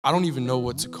I don't even know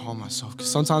what to call myself because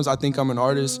sometimes I think I'm an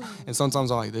artist and sometimes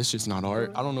I'm like, this shit's not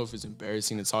art. I don't know if it's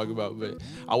embarrassing to talk about, but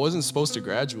I wasn't supposed to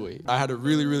graduate. I had a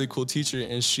really, really cool teacher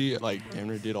and she like damn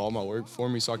near did all my work for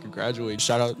me so I could graduate.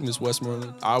 Shout out Miss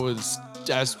Westmoreland. I was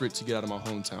desperate to get out of my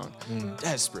hometown.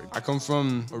 Desperate. I come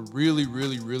from a really,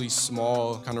 really, really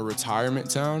small kind of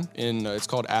retirement town it's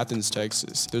called Athens,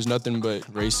 Texas. There's nothing but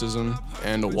racism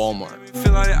and a Walmart.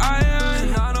 Feel like I am,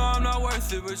 and I know I'm not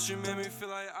worth it, but you made me feel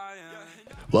like I am.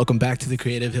 Welcome back to the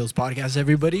Creative Hills Podcast,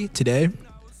 everybody. Today,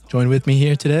 join with me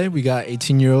here today, we got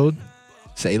 18-year-old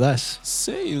Sayless.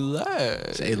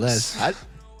 Sayless. Sayless.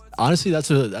 Honestly, that's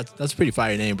a pretty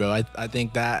fire name, bro. I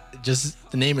think that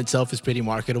just the name itself is pretty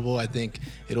marketable. I think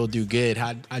it'll do good.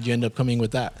 How'd you end up coming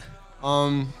with that?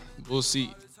 We'll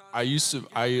see.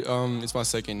 It's my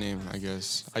second name, I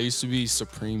guess. I used to be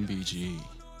Supreme BG,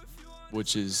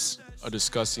 which is a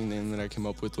disgusting name that I came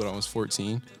up with when I was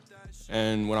 14.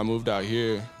 And when I moved out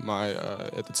here, my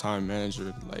at the time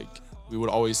manager, like, we would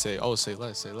always say, "Oh, say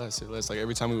less, say less, say less." Like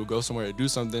every time we would go somewhere to do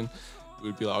something, we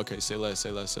would be like, "Okay, say less,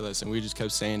 say less, say less," and we just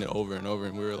kept saying it over and over.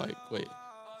 And we were like, "Wait,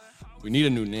 we need a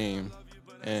new name,"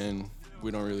 and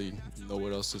we don't really know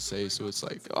what else to say. So it's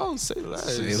like, "Oh, say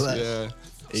less." Say less. Yeah.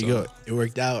 There you go. It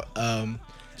worked out.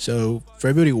 So for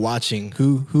everybody watching,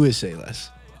 who is Sayless?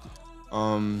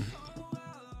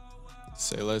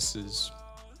 Sayless is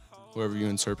whoever you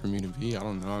interpret me to be. I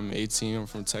don't know. I'm 18. I'm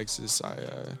from Texas.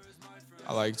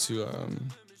 I like to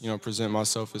present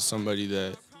myself as somebody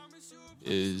that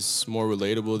is more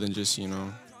relatable than just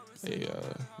a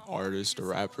artist, a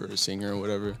rapper, a singer, or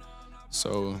whatever.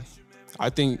 So I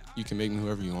think you can make me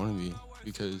whoever you want to be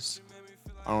because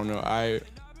I don't know.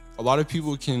 A lot of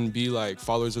people can be like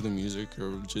followers of the music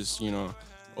or just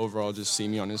overall just see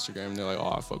me on Instagram and they're like,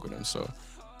 oh, I fuck with him. So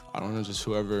I don't know, just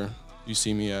whoever you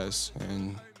see me as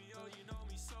and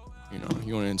you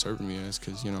want to interpret me as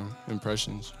because,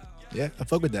 impressions. Yeah, I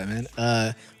fuck with that, man.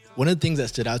 One of the things that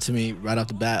stood out to me right off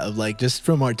the bat of like just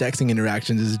from our texting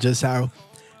interactions is just how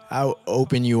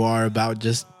open you are about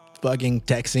just fucking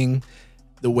texting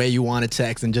the way you want to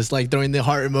text and just like throwing the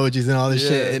heart emojis and all this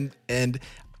shit. And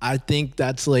I think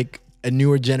that's like a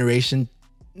newer generation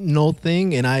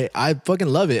thing, and I fucking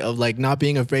love it of like not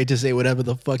being afraid to say whatever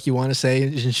the fuck you want to say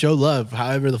and show love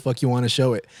however the fuck you want to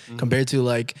show it compared to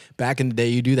like back in the day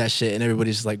you do that shit and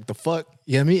everybody's just like the fuck,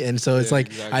 you know what I mean? And so it's like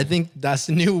exactly. I think that's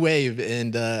the new wave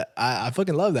and I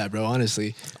fucking love that, bro,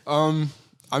 honestly. I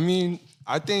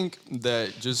think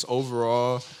that just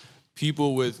overall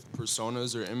people with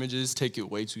personas or images take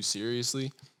it way too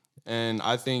seriously, and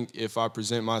I think if I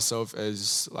present myself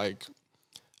as like,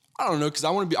 I don't know, because I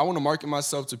want to market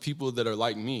myself to people that are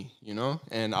like me,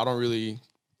 and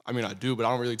I do, but I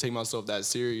don't really take myself that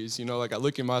serious, like I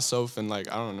look at myself and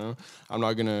like, I don't know, I'm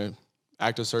not going to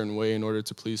act a certain way in order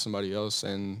to please somebody else.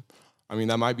 And I mean,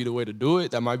 that might be the way to do it.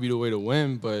 That might be the way to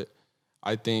win. But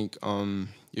I think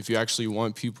if you actually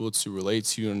want people to relate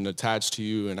to you and attach to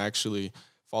you and actually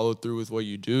follow through with what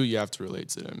you do, you have to relate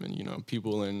to them. And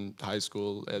people in high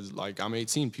school, as like I'm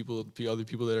 18, other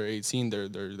people that are 18,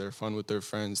 they're fun with their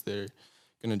friends. They're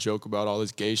gonna joke about all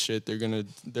this gay shit. They're gonna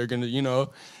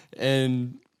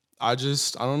and I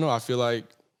don't know. I feel like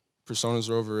personas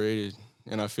are overrated,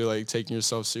 and I feel like taking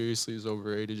yourself seriously is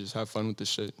overrated. Just have fun with the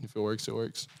shit. If it works, it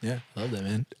works. Yeah, love that,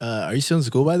 man. Are you still in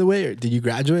school, by the way, or did you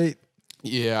graduate?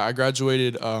 Yeah, I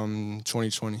graduated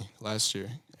 2020 last year,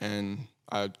 and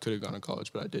I could have gone to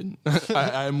college, but I didn't.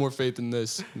 I had more faith in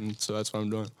this, and so that's what I'm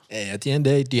doing. Hey, at the end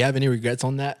of the day, do you have any regrets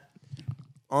on that?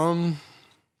 No,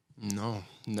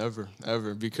 never,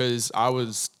 ever, because I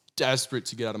was desperate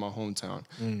to get out of my hometown.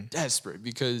 Desperate,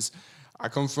 because I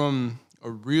come from a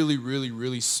really, really,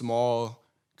 really small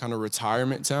kind of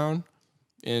retirement town.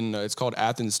 It's called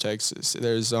Athens, Texas.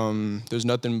 There's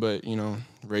nothing but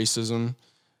racism,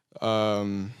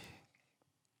 and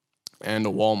a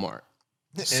Walmart.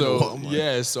 So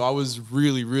I was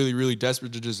really, really, really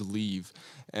desperate to just leave.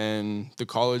 And the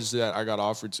college that I got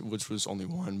offered to, which was only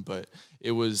one, but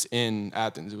it was in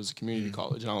Athens. It was a community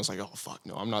college. And I was like, oh, fuck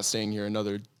no, I'm not staying here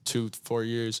another 2-4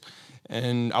 years.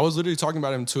 And I was literally talking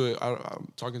about him to it.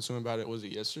 I'm talking to him about it, was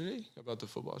it yesterday? About the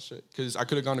football shit. Because I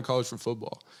could have gone to college for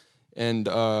football. And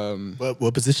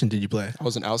what position did you play? I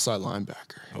was an outside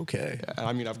linebacker. Okay. Yeah,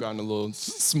 I mean, I've gotten a little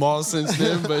small since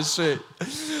then, but shit.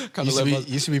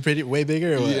 Used to be pretty way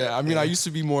bigger. Or what? Yeah, I mean, I used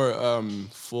to be more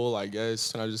full, I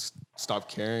guess, and I just stopped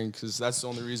caring because that's the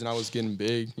only reason I was getting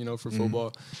big, for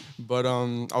football. But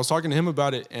I was talking to him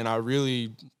about it, and I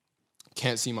really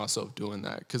can't see myself doing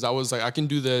that because I was like, I can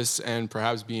do this and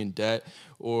perhaps be in debt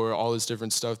or all this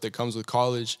different stuff that comes with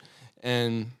college,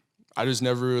 and I just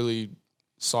never really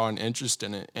saw an interest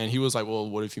in it, and he was like, well,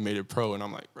 what if you made it pro? And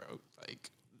I'm like, bro,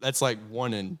 like that's like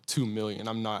 1 in 2 million.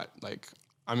 I'm not like,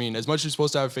 I mean, as much as you're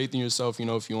supposed to have faith in yourself, you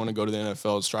know, if you want to go to the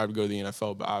NFL, strive to go to the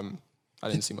NFL, but I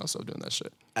didn't see myself doing that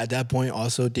shit. At that point,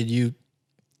 also, did you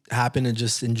happen to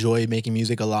just enjoy making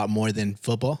music a lot more than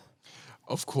football?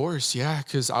 Of course, yeah,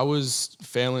 because I was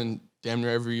failing damn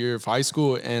near every year of high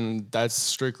school, and that's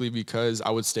strictly because I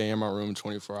would stay in my room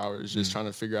 24 hours just trying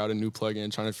to figure out a new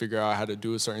plugin, trying to figure out how to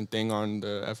do a certain thing on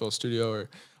the FL Studio or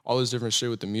all this different shit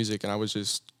with the music, and I was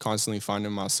just constantly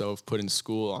finding myself putting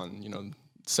school on, you know,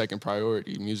 second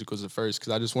priority. Music was the first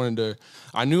because I just wanted to,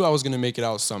 I knew I was going to make it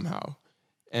out somehow,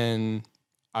 and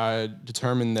I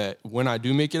determined that when I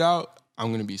do make it out, I'm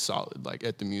going to be solid, like,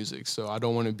 at the music. So I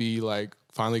don't want to be, like,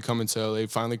 finally coming to LA,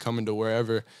 finally coming to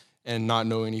wherever, and not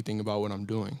know anything about what I'm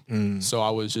doing. So I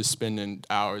was just spending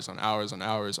hours on hours on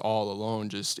hours all alone,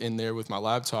 just in there with my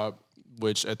laptop,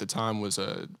 which at the time was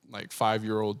a, like,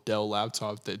 5-year-old Dell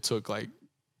laptop that took, like,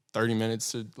 30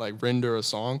 minutes to, like, render a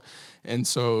song. And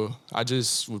so I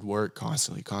just would work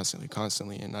constantly,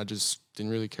 and I just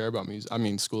didn't really care about music. I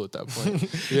mean, school at that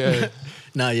point. Yeah.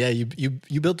 No, yeah,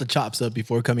 you built the chops up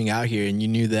before coming out here, and you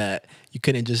knew that you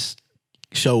couldn't just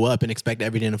show up and expect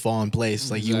everything to fall in place.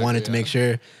 Like, you wanted to make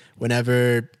sure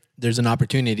whenever there's an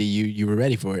opportunity, you were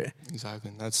ready for it.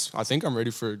 Exactly. I think I'm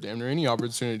ready for damn near any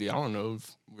opportunity. I don't know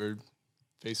if we're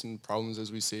facing problems as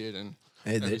we see it, and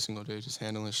every single day just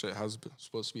handling shit how's it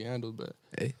supposed to be handled. But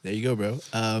hey, there you go, bro.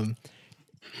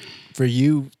 For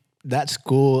you, that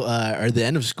school or the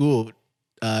end of school,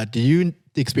 did you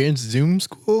experience Zoom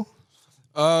school?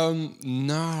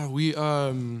 Nah, we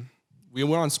went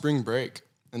on spring break,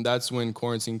 and that's when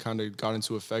quarantine kind of got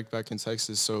into effect back in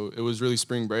Texas. So it was really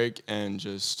spring break, and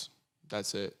just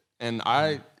that's it. And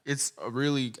it's a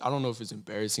really, I don't know if it's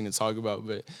embarrassing to talk about,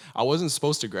 but I wasn't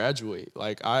supposed to graduate.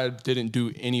 Like, I didn't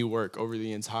do any work over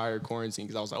the entire quarantine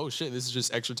because I was like, oh shit, this is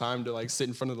just extra time to, like, sit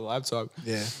in front of the laptop.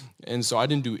 Yeah. And so I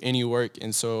didn't do any work.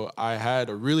 And so I had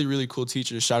a really, really cool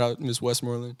teacher. Shout out Miss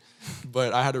Westmoreland.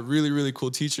 But I had a really, really cool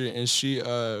teacher, and she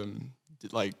damn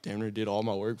near did all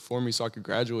my work for me so I could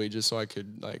graduate, just so I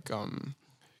could, like,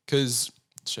 because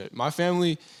shit, my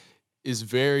family is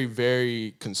very,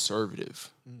 very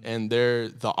conservative, and they're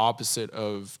the opposite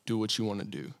of do what you want to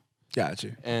do. Got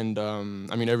you. And I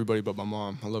mean, everybody but my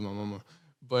mom. I love my mama,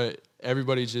 but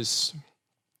everybody just,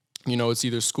 you know, it's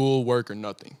either school, work, or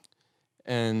nothing.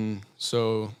 And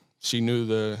so she knew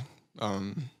the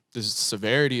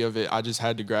severity of it. I just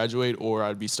had to graduate, or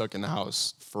I'd be stuck in the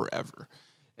house forever.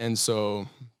 And so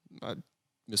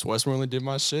Miss Westmoreland did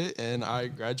my shit, and I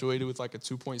graduated with like a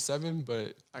 2.7,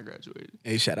 but I graduated.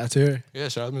 Hey, shout out to her. Yeah,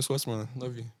 shout out to Miss Westmoreland.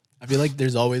 Love you. I feel like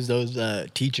there's always those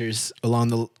teachers along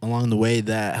the way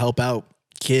that help out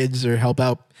kids or help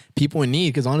out people in need.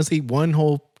 Because honestly, one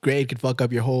whole grade could fuck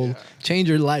up your whole, change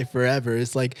your life forever.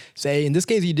 It's like, say in this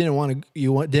case, you didn't want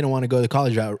to go the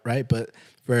college route, right? But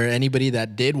for anybody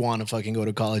that did want to fucking go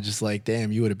to college, it's like,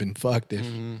 damn, you would have been fucked if.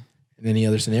 In any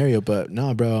other scenario. But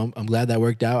no, bro, I'm glad that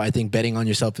worked out. I think betting on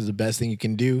yourself is the best thing you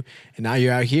can do. And now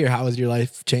you're out here. How has your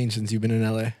life changed since you've been in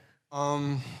LA?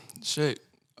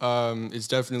 It's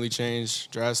definitely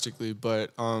changed drastically.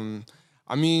 But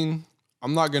I mean,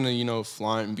 I'm not gonna, you know,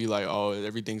 flaunt and be like, oh,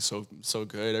 everything's so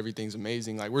good, everything's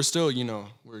amazing. Like, we're still, you know,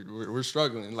 we're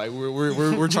struggling. Like,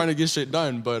 we're trying to get shit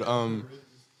done. But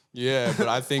yeah, but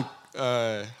I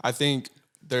think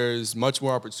there's much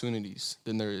more opportunities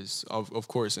than there is, of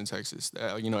course, in Texas.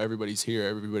 You know, everybody's here.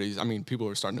 I mean, people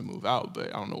are starting to move out, but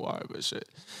I don't know why, but shit.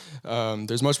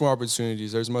 There's much more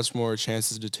opportunities. There's much more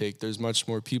chances to take. There's much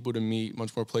more people to meet,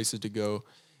 much more places to go.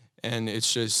 And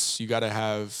it's just, you got to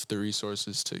have the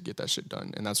resources to get that shit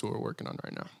done. And that's what we're working on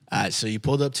right now. All right, so you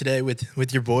pulled up today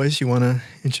with your boys. You want to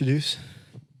introduce?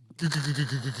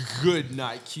 Good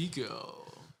night, Kiko.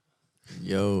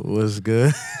 Yo, what's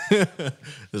good? This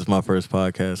is my first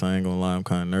podcast. I ain't gonna lie, I'm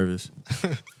kind of nervous.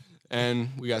 And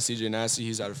we got CJ Nasty.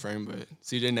 He's out of frame, but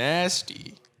CJ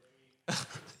Nasty.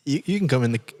 You can come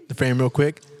in the frame real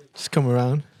quick. Just come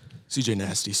around. CJ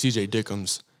Nasty, CJ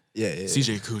Dickums. Yeah.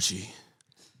 CJ Coochie.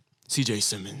 CJ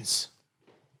Simmons.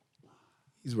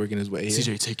 He's working his way here.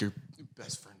 CJ, take your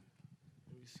best friend.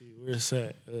 Let me see, where's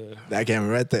that? That camera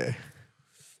right there.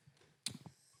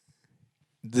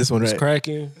 This one right. Was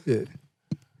cracking. Yeah.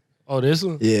 Oh, this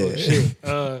one? Yeah. Oh, shit.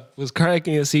 Was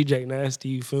cracking CJ Nasty,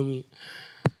 you feel me?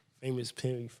 Famous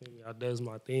pimp, you feel me? I does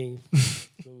my thing.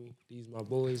 Feel me? These my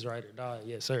boys, ride or die.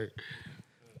 Yes, sir.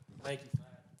 Thank you for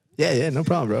that. Yeah, no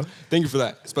problem, bro. Thank you for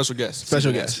that. Special guest.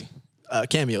 Special guest.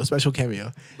 Special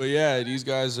cameo. But yeah, these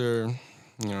guys are,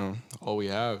 you know, all we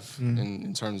have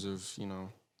in terms of, you know,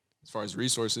 as far as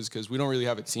resources, because we don't really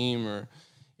have a team or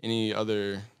any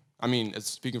other. I mean,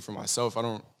 speaking for myself, I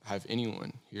don't have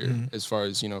anyone here as far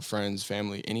as friends,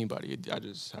 family, anybody. I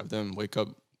just have them wake up.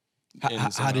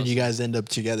 How did you guys end up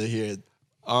together here?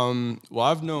 Well,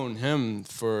 I've known him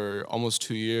for almost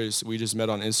 2 years. We just met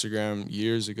on Instagram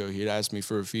years ago. He had asked me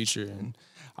for a feature, and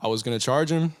I was gonna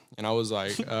charge him, and I was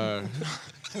like,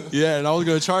 yeah, and I was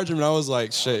gonna charge him, and I was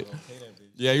like, shit.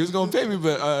 Yeah, he was gonna pay me,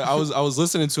 but I was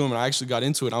listening to him, and I actually got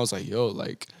into it, and I was like, yo,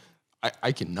 like,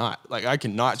 I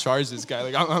cannot charge this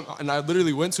guy. Like, and I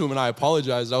literally went to him and I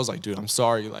apologized. I was like, dude, I'm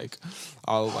sorry. Like,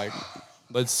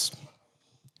 let's.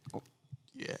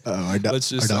 Yeah. Let's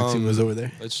just, our doc team was over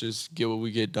there. Let's just get what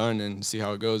we get done and see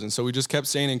how it goes. And so we just kept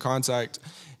staying in contact.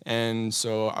 And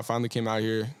so I finally came out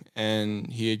here, and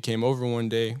he had came over one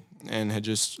day and had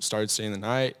just started staying the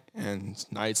night, and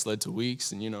nights led to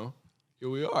weeks, and here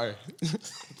we are.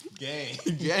 Gang,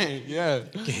 yeah.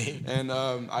 Gang. And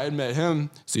I had met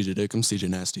him, CJ Dickum, CJ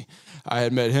Nasty. I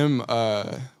had met him,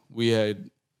 he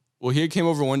had came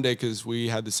over one day because we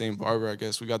had the same barber, I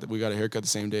guess. We got a haircut the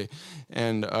same day.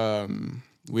 And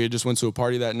we had just went to a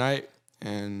party that night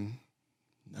and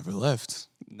never left.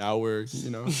 Now we're,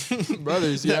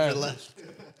 brothers. Yeah. Never left.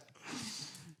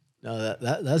 No,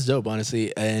 that's dope,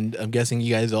 honestly. And I'm guessing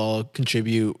you guys all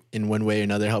contribute in one way or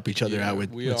another, help each other out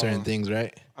with certain things,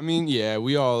 right? I mean, yeah,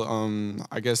 we all.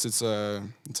 I guess it's a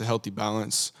healthy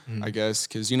balance. I guess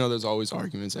because there's always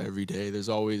arguments every day. There's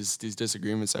always these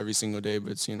disagreements every single day.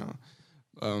 But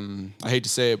I hate to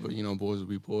say it, but boys will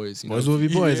be boys. Boys will be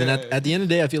boys, yeah. And at the end of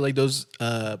the day, I feel like those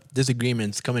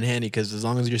disagreements come in handy because as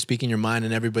long as you're speaking your mind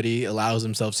and everybody allows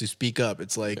themselves to speak up,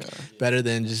 it's like better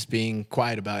than just being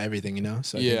quiet about everything,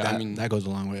 So I mean that goes a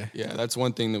long way. Yeah, that's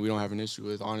one thing that we don't have an issue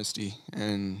with: honesty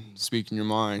and speaking your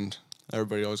mind.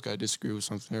 Everybody always got to disagree with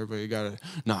something. Everybody got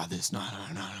to, this, nah.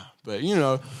 But,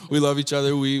 we love each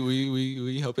other.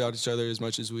 We help out each other as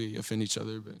much as we offend each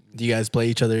other. But do you guys play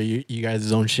each other, you guys'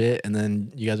 own shit, and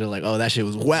then you guys are like, oh, that shit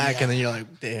was whack, and then you're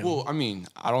like, damn. Well, I mean,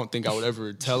 I don't think I would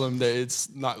ever tell him that it's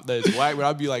whack, but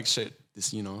I'd be like, shit,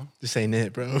 this, This ain't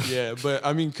it, bro. Yeah, but,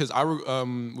 I mean, because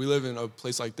we live in a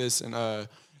place like this, and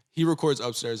he records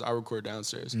upstairs, I record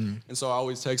downstairs. And so I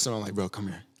always text him, I'm like, bro, come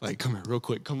here. Like, come here real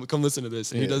quick. Come listen to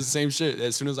this. And he does the same shit.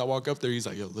 As soon as I walk up there, he's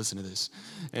like, yo, listen to this.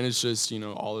 And it's just,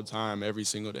 all the time, every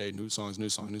single day, new songs.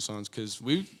 Because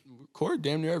we record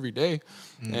damn near every day.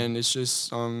 And it's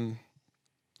just, always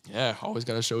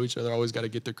got to show each other. Always got to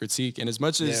get the critique. And as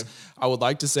much as I would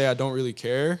like to say I don't really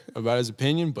care about his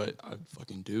opinion, but I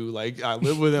fucking do. Like, I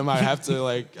live with him. I have to,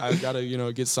 I got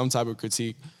to, get some type of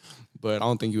critique. But I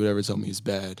don't think you would ever tell me it's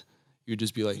bad. You'd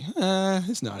just be like,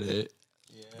 it's not it.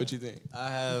 Yeah. What you think? I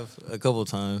have a couple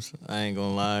times. I ain't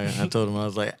gonna lie. I told him, I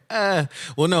was like,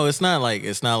 well, no, it's not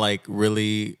like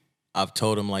really. I've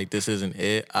told him like this isn't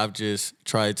it. I've just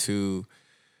tried to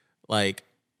like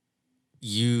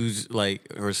use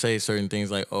or say certain things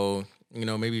like, oh,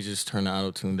 maybe just turn the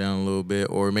auto-tune down a little bit,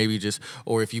 or maybe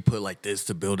or if you put like this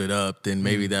to build it up, then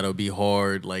maybe that'll be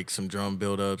hard, like some drum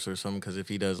build-ups or something, because if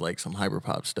he does like some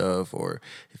hyper-pop stuff, or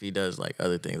if he does like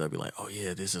other things, I'll be like, oh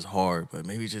yeah, this is hard, but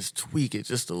maybe just tweak it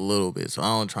just a little bit. So I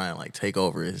don't try and like take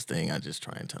over his thing. I just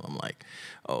try and tell him like,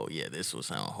 oh yeah, this will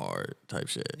sound hard type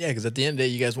shit. Yeah, because at the end of the day,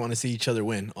 you guys want to see each other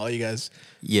win. All you guys.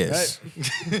 Yes.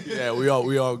 Right? Yeah, we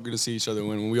all gonna see each other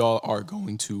win. We all are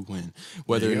going to win,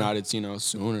 whether or not it's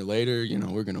soon or later.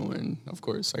 We're gonna win. Of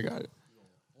course, I got it.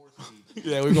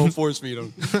 Yeah, we're gonna force feed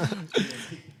them.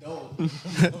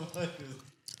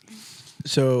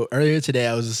 So earlier today,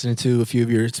 I was listening to a few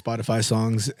of your Spotify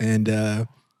songs, and I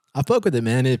fuck with it,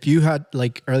 man. If you had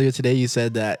earlier today, you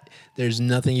said that there's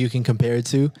nothing you can compare it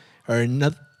to, or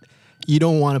not. You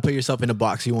don't want to put yourself in a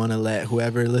box. You want to let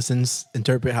whoever listens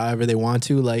interpret however they want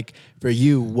to. Like for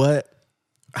you,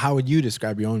 how would you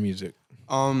describe your own music?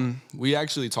 We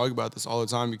actually talk about this all the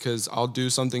time because I'll do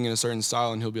something in a certain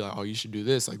style and he'll be like, oh, you should do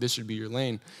this. Like, this should be your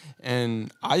lane.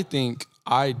 And I think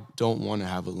I don't want to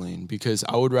have a lane because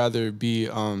I would rather be,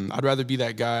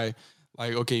 that guy.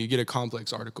 Like, okay, you get a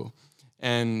Complex article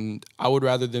and I would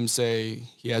rather them say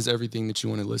he has everything that you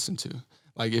want to listen to.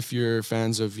 Like, if you're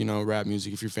fans of, rap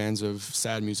music, if you're fans of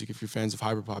sad music, if you're fans of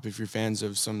hyperpop, if you're fans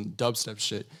of some dubstep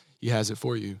shit, he has it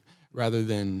for you. Rather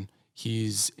than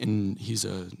he's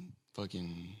a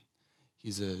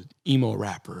emo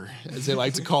rapper, as they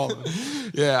like to call him.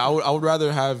 Yeah, I would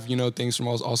rather have, things from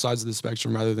all sides of the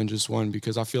spectrum rather than just one,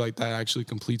 because I feel like that actually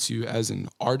completes you as an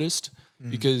artist.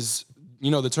 Because,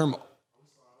 the term...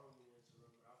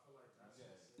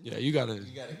 Yeah, you gotta...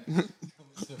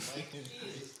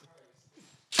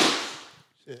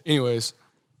 Anyways,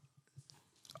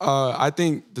 I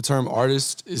think the term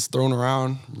artist is thrown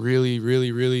around really,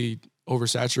 really, really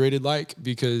oversaturated like,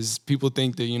 because people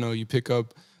think that, you know, you pick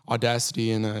up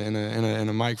Audacity and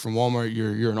a mic from Walmart,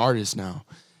 you're an artist now.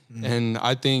 And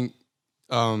I think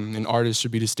an artist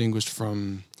should be distinguished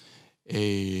from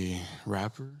a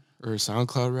rapper or a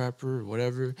SoundCloud rapper or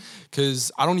whatever,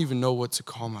 because I don't even know what to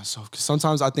call myself. Because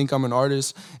sometimes I think I'm an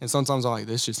artist, and sometimes I'm like,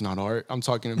 this shit's not art. I'm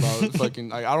talking about fucking,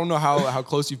 like, I don't know how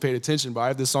close you paid attention, but I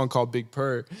have this song called Big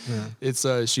Purr. Yeah.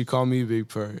 It's she called me Big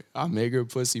Purr. I make her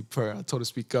pussy purr. I told her to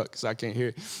speak up because I can't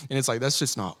hear. And it's like, that's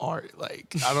just not art.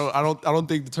 Like, I don't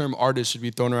think the term artist should be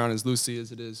thrown around as loosely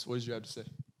as it is. What did you have to say?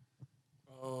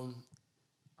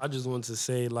 I just want to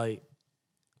say like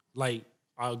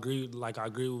I agree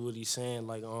with what he's saying.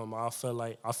 Like I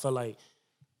felt like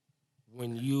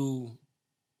when you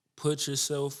put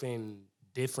yourself in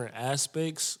different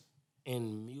aspects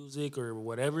in music or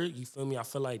whatever, you feel me? I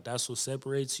feel like that's what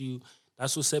separates you.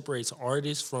 That's what separates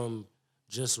artists from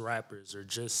just rappers or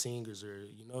just singers or,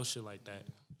 you know, shit like that.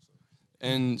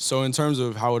 And so in terms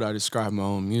of how would I describe my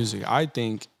own music, I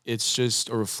think it's just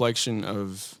a reflection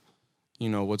of, you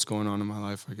know, what's going on in my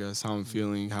life, I guess, how I'm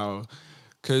feeling,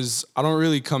 because I don't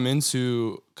really come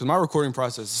into, because my recording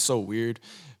process is so weird,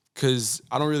 because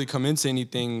I don't really come into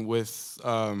anything with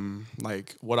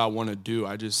like what I want to do.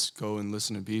 I just go and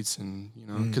listen to beats and, you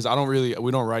know, because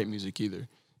we don't write music either,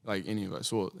 like any of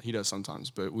us. Well, he does sometimes,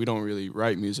 but we don't really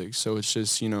write music. So it's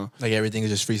just, you know. Like everything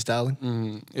is just freestyling?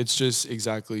 Mm-hmm. It's just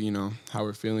exactly, you know, how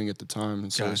we're feeling at the time.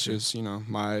 And so It's just, you know,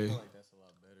 my.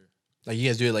 Like you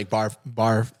guys do it like bar,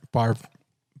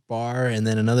 and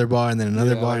then another bar, and then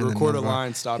another bar. Like and record then a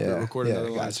line, stop it. Record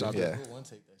another line, stop it.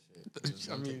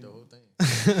 I mean,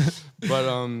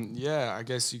 but yeah, I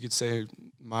guess you could say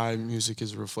my music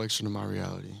is a reflection of my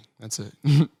reality. That's it.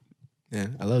 Yeah,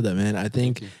 I love that, man. I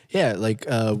think, like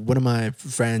one of my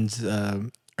friends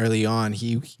early on,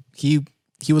 he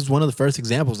was one of the first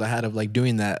examples I had of like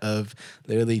doing that, of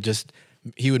literally just,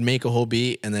 he would make a whole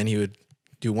beat and then he would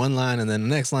do one line and then the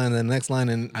next line and then the next line.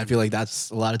 And I feel like that's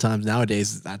a lot of times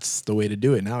nowadays, that's the way to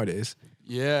do it nowadays.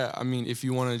 Yeah, I mean, if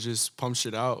you want to just pump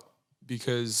shit out,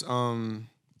 because I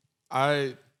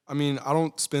mean, I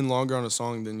don't spend longer on a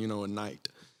song than, you know, a night.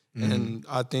 And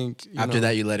I think after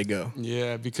that, you let it go.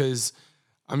 Yeah, because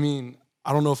I mean,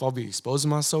 I don't know if I'll be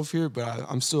exposing myself here, but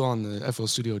I'm still on the FL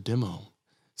Studio demo.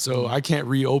 So I can't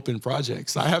reopen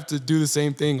projects. I have to do the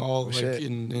same thing all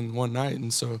in one night.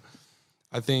 And so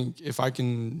I think if I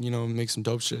can, you know, make some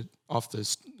dope shit off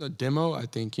this demo, I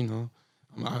think, you know,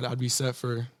 I'd be set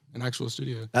for an actual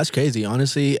studio. That's crazy.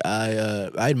 Honestly, I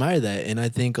admire that. And I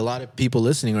think a lot of people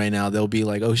listening right now, they'll be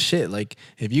like, oh shit, like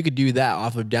if you could do that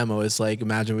off of demo, it's like,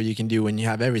 imagine what you can do when you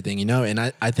have everything, you know? And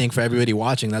I think for everybody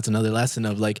watching, that's another lesson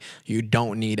of like, you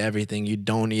don't need everything. You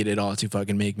don't need it all to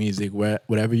fucking make music.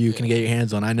 Whatever you can get your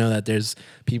hands on. I know that there's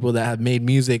people that have made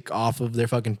music off of their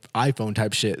fucking iPhone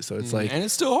type shit. So it's like, and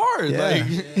it's still hard. Yeah, like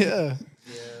yeah.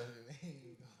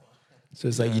 So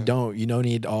it's like, you don't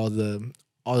need all the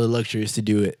luxuries to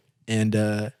do it. And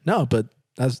no, but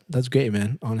that's great,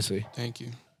 man. Honestly. Thank you.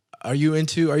 Are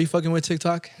you fucking with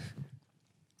TikTok?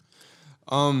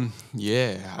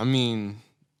 Yeah. I mean,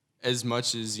 as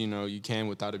much as, you know, you can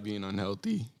without it being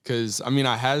unhealthy. Cause I mean,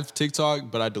 I have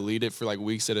TikTok, but I delete it for like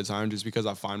weeks at a time just because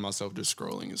I find myself just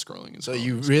scrolling and scrolling and scrolling. So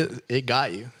you really, it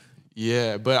got you.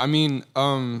 Yeah, but I mean,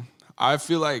 I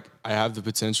feel like I have the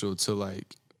potential to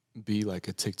like be like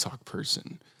a TikTok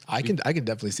person. I can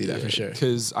definitely see that for sure.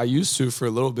 Because I used to for a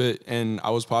little bit, and I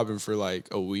was popping for like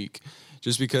a week,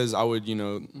 just because I would, you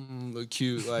know, look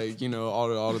cute, like, you know,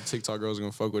 all the TikTok girls are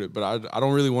gonna fuck with it. But I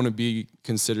don't really want to be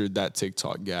considered that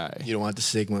TikTok guy. You don't want the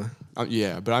stigma.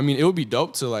 Yeah, but I mean, it would be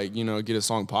dope to like, you know, get a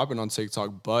song popping on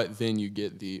TikTok, but then you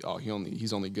get the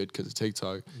he's only good because of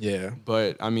TikTok. Yeah.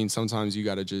 But I mean, sometimes you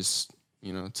gotta just,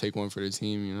 you know, take one for the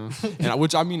team, you know? And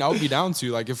which, I mean, I would be down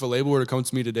to. Like, if a label were to come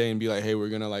to me today and be like, hey, we're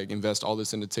going to, like, invest all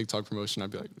this into TikTok promotion,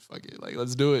 I'd be like, fuck it. Like,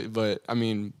 let's do it. But, I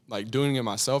mean, like, doing it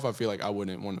myself, I feel like I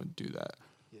wouldn't want to do that.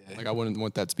 Yeah. Like, I wouldn't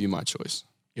want that to be my choice.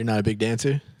 You're not a big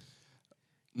dancer?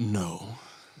 No.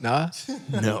 Nah?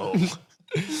 No.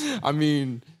 I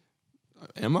mean,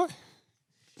 am I?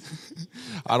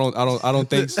 I don't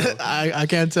think so. I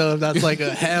can't tell if that's like a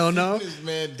hell no. This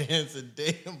man danced a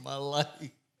day of my life.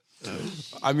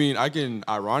 I mean, I can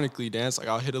ironically dance. Like,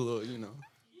 I'll hit a little, you know,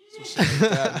 some shit like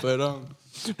that.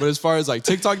 But as far as like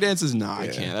TikTok dances, nah, I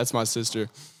can't. That's my sister.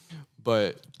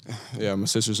 But yeah, my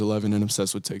sister's 11 and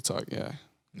obsessed with TikTok. Yeah.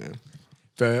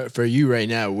 For you right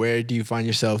now, where do you find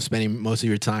yourself spending most of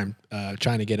your time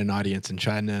trying to get an audience and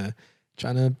trying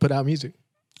to put out music?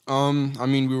 I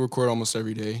mean, we record almost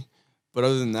every day, but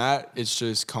other than that, it's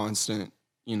just constant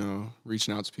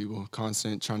reaching out to people,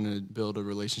 constant trying to build a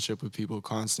relationship with people,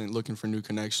 constant looking for new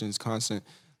connections, constant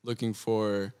looking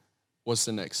for what's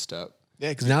the next step. Yeah,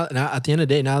 because now at the end of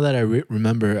the day, now that I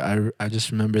remember, I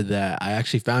just remember that I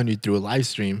actually found you through a live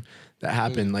stream that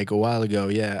happened like a while ago.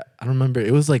 Yeah, I don't remember.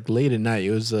 It was like late at night.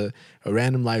 It was a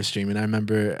random live stream, and I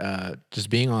remember just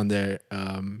being on there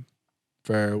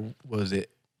for what was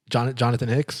it, Jonathan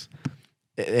Hicks,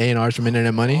 A&Rs from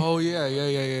Internet Money. Oh yeah.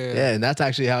 Yeah, and that's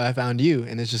actually how I found you,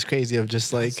 and it's just crazy of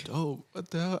just like, oh,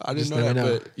 what the hell? I didn't Just know that, never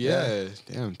know. but yeah,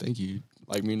 damn, thank you.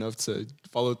 Like me enough to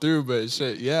follow through, but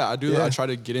shit, yeah, I do. Yeah. I try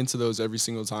to get into those every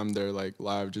single time they're like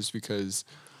live, just because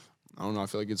I don't know. I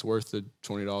feel like it's worth the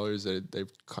 $20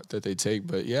 that they take.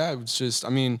 But yeah, it's just, I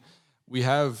mean, we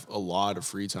have a lot of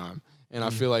free time, and I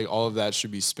feel like all of that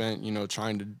should be spent,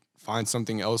 trying to find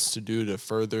something else to do to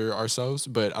further ourselves.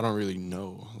 But I don't really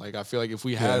know. Like, I feel like if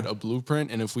we had a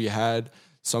blueprint and if we had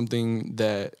something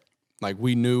that like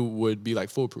we knew would be like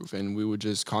foolproof, and we would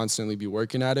just constantly be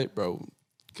working at it, bro.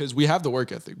 Because we have the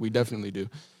work ethic, we definitely do,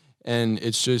 and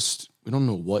it's just we don't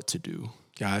know what to do.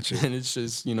 gotcha. And it's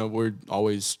just, we're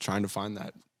always trying to find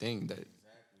that thing that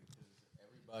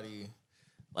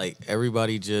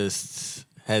Everybody just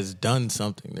has done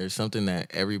something. There's something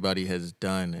that everybody has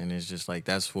done, and it's just like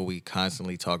that's what we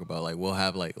constantly talk about. Like we'll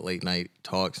have like late night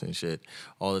talks and shit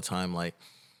all the time. Like,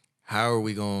 how are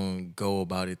we gonna go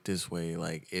about it this way?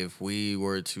 Like, if we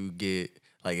were to get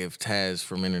like if Taz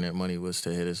from Internet Money was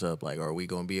to hit us up, like, are we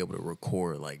gonna be able to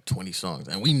record like 20 songs?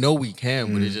 And we know we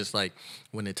can, but it's just like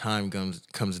when the time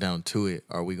comes down to it,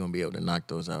 are we gonna be able to knock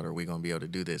those out? Are we gonna be able to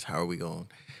do this? How are we gonna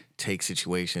take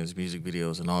situations, music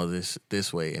videos, and all this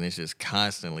way? And it's just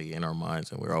constantly in our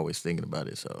minds, and we're always thinking about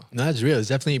it. So No, that's real. It's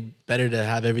definitely better to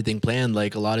have everything planned.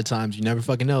 Like a lot of times, you never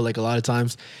fucking know. Like a lot of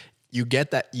times, you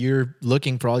get that you're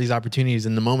looking for all these opportunities,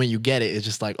 and the moment you get it, it's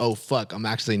just like, oh fuck, I'm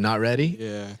actually not ready.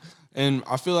 Yeah. And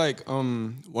I feel like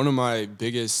one of my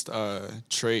biggest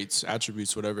traits,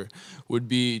 attributes, whatever, would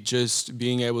be just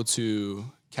being able to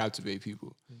captivate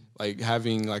people, like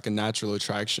having like a natural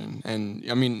attraction. And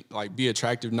I mean, like be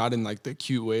attractive, not in like the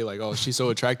cute way, like, oh, she's so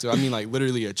attractive. I mean, like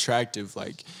literally attractive,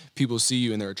 like people see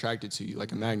you and they're attracted to you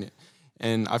like a magnet.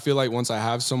 And I feel like once I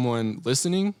have someone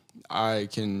listening, I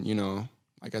can,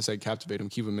 like I said, captivate them,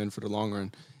 keep them in for the long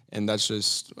run. And that's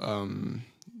just,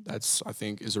 that's, I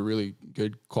think, is a really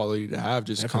good quality to have.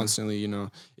 Just constantly,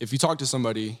 if you talk to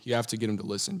somebody, you have to get them to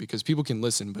listen, because people can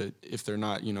listen, but if they're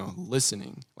not,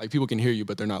 listening, like people can hear you,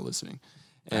 but they're not listening.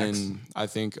 And I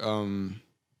think I'm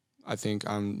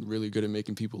really good at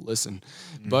making people listen.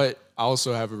 But I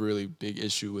also have a really big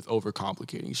issue with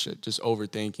overcomplicating shit, just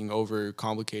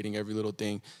overcomplicating every little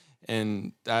thing.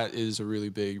 And that is a really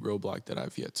big roadblock that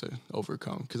I've yet to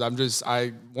overcome. Because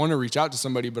I want to reach out to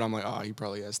somebody, but I'm like, oh, he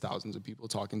probably has thousands of people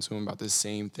talking to him about the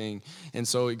same thing. And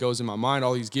so it goes in my mind,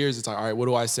 all these gears. It's like, all right, what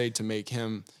do I say to make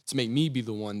me be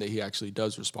the one that he actually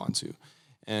does respond to?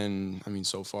 And I mean,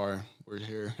 so far we're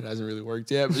here. It hasn't really worked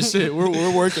yet, but shit,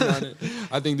 we're working on it.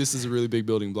 I think this is a really big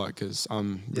building block, because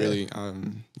I'm really,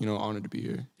 honored to be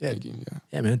here. Yeah. Thank you.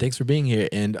 Yeah, man. Thanks for being here.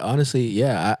 And honestly,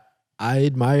 yeah, I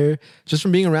admire, just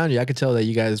from being around you, I could tell that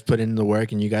you guys put in the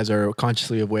work and you guys are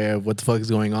consciously aware of what the fuck is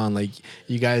going on. Like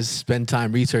you guys spend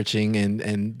time researching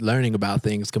and learning about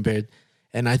things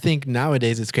and I think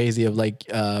nowadays it's crazy of like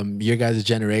your guys'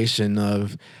 generation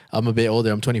of, I'm a bit older,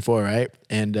 I'm 24, right?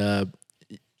 And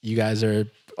you guys are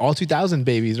all 2000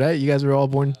 babies, right? You guys were all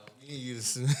born. me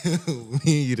and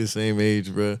you the same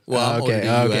age, bro. Well, I'm older than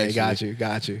you, okay, actually.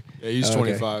 got you. Yeah, he's Okay.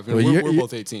 25. And Well, we're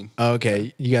both 18.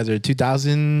 Okay, you guys are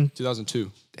 2000.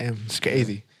 2002. Damn, it's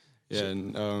crazy. Yeah,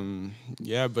 and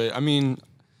but I mean,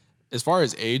 as far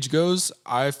as age goes,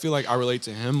 I feel like I relate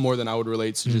to him more than I would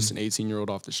relate to just an 18-year-old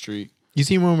off the street. You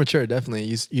seem more mature,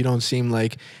 definitely. You don't seem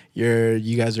like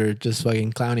you guys are just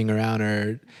fucking clowning around,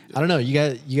 or I don't know.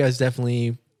 You guys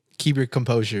definitely keep your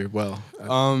composure well.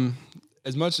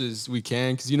 As much as we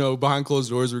can, because behind closed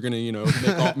doors we're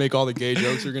gonna make all the gay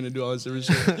jokes, we're gonna do all this different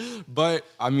shit. But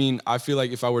I mean, I feel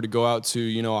like if I were to go out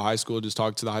to a high school, just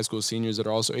talk to the high school seniors that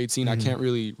are also 18, I can't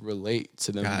really relate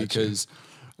to them. Gotcha. Because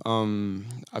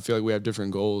I feel like we have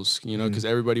different goals, because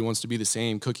everybody wants to be the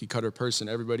same cookie cutter person.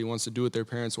 Everybody wants to do what their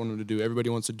parents want them to do. Everybody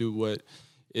wants to do what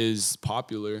is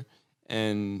popular,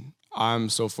 and I'm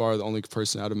so far the only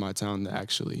person out of my town that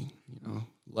actually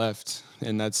left,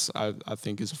 and that's I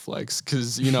think is a flex,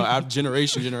 because out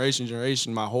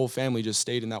generation, my whole family just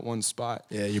stayed in that one spot.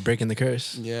 Yeah, you're breaking the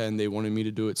curse. Yeah, and they wanted me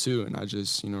to do it too, and I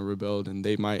just rebelled, and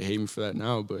they might hate me for that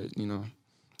now, but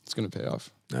it's gonna pay off.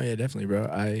 Oh yeah, definitely, bro.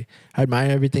 I admire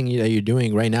everything that you're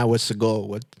doing right now. What's the goal?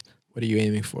 What are you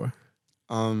aiming for?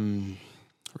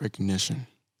 Recognition,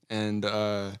 and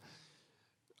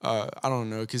I don't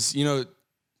know, because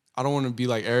I don't want to be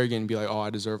like arrogant and be like, oh, I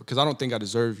deserve, because I don't think I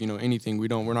deserve anything.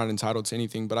 We're not entitled to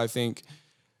anything. But I think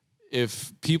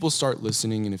if people start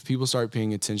listening and if people start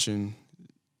paying attention,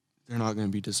 they're not going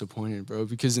to be disappointed, bro.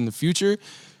 Because in the future,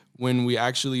 when we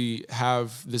actually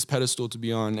have this pedestal to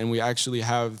be on and we actually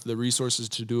have the resources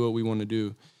to do what we want to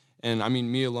do, and I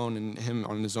mean, me alone and him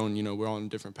on his own, we're all on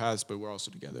different paths, but we're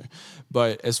also together.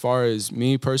 But as far as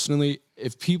me personally,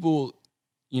 if people,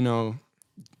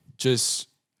 just,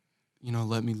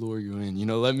 let me lure you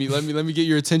in, let me get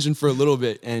your attention for a little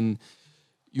bit, and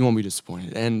you won't be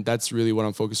disappointed. And that's really what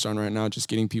I'm focused on right now, just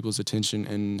getting people's attention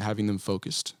and having them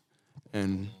focused.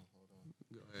 And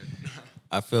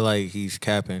I feel like he's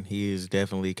capping. He is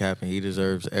definitely capping. He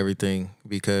deserves everything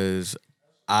because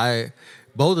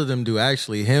both of them do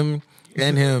actually. Him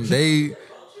and him, they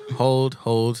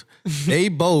hold. They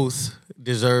both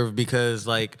deserve, because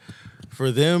like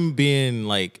for them being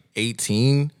like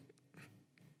 18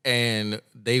 and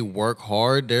they work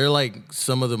hard, they're like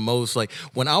some of the most, like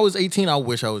when I was 18, I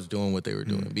wish I was doing what they were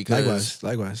doing, because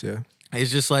Likewise, yeah.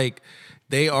 it's just like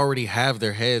they already have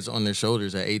their heads on their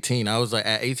shoulders at 18.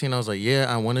 At 18, I was like, yeah,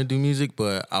 I want to do music,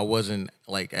 but I wasn't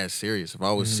like as serious. If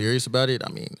I was serious about it,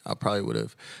 I mean, I probably would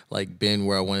have like been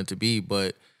where I wanted to be.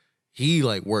 But he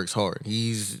like works hard.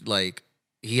 He's like,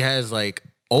 he has like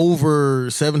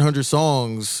over 700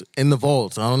 songs in the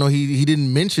vaults. I don't know. He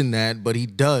didn't mention that, but he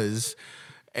does.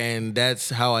 And that's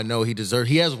how I know he deserves.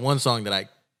 He has one song that I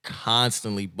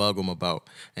constantly bug him about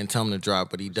and tell him to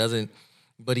drop, but he doesn't.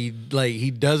 But he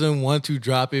doesn't want to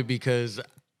drop it because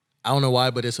I don't know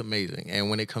why, but it's amazing. And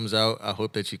when it comes out, I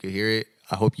hope that you can hear it.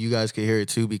 I hope you guys can hear it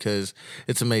too, because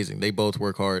it's amazing. They both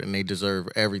work hard and they deserve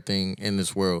everything in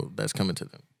this world that's coming to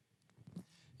them.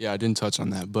 Yeah, I didn't touch on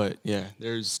that, but yeah,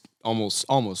 there's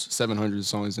almost 700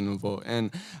 songs in the vault.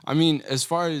 And I mean, as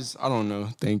far as, I don't know,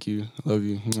 thank you, love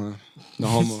you, no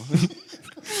homo.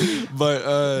 But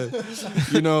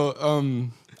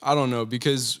I don't know,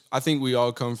 because I think we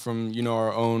all come from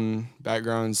our own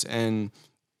backgrounds, and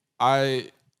I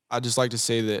just like to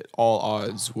say that all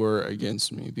odds were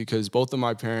against me, because both of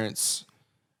my parents,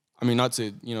 I mean, not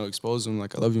to expose them,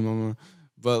 like I love you, mama,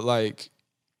 but like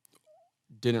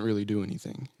didn't really do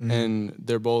anything. And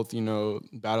they're both,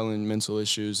 battling mental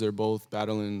issues. They're both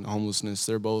battling homelessness.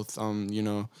 They're both, on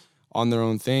their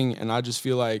own thing. And I just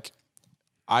feel like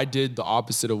I did the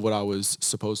opposite of what I was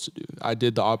supposed to do. I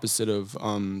did the opposite of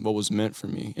what was meant for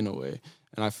me in a way.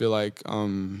 And I feel like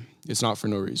it's not for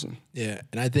no reason. Yeah,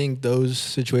 and I think those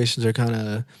situations are kind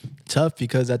of tough,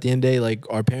 because at the end of the day, like,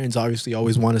 our parents obviously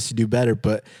always want us to do better,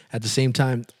 but at the same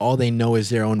time, all they know is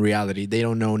their own reality. They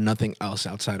don't know nothing else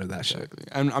outside of that Exactly.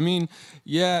 And I mean,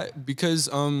 yeah, because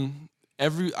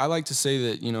I like to say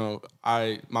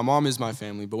that, my mom is my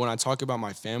family, but when I talk about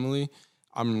my family,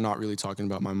 I'm not really talking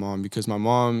about my mom, because my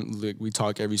mom, like, we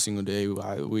talk every single day.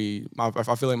 I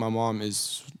feel like my mom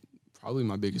is probably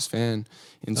my biggest fan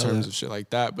in terms of shit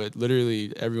like that. But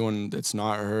literally everyone that's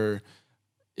not her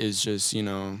is just,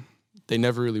 they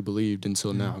never really believed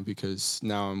until now, because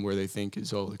now I'm where they think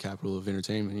is, the capital of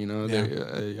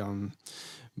entertainment,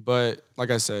 but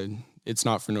like I said, it's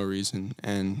not for no reason,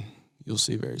 and you'll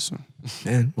see very soon.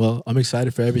 Man, well, I'm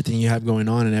excited for everything you have going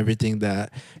on and everything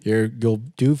that you'll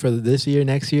do for this year,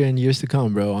 next year, and years to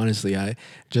come, bro. Honestly, I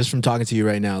just from talking to you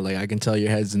right now, like, I can tell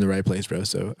your head's in the right place, bro.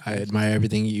 So I admire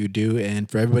everything you do. And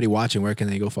for everybody watching, where can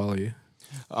they go follow you?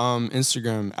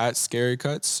 Instagram at Scary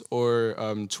Cuts, or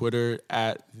Twitter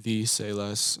at the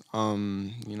Sayless.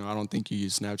 I don't think you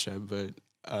use Snapchat, but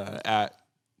at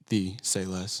the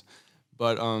Sayless.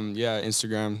 But yeah,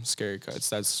 Instagram, Scary Cuts.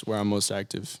 That's where I'm most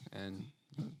active. And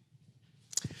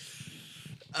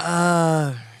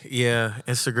yeah,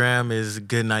 Instagram is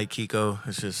Good Night Kiko.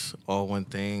 It's just all one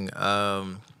thing.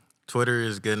 Twitter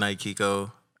is Good Night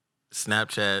Kiko.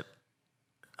 Snapchat,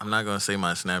 I'm not gonna say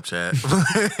my Snapchat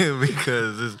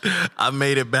because I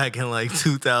made it back in like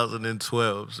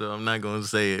 2012, so I'm not gonna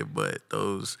say it. But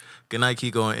those Good Night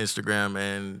Kiko on Instagram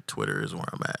and Twitter is where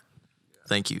I'm at.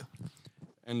 Thank you.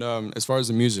 And as far as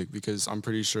the music, because I'm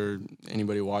pretty sure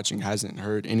anybody watching hasn't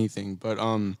heard anything, but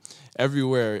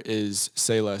everywhere is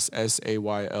Sayless, Sayless,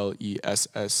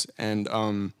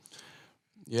 and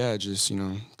yeah, just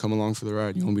come along for the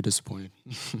ride. You won't be disappointed.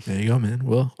 There you go, man.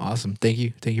 Well, awesome. Thank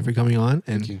you for coming on.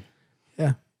 And Thank you.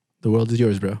 Yeah, the world is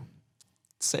yours, bro.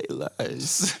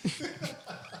 Sayless.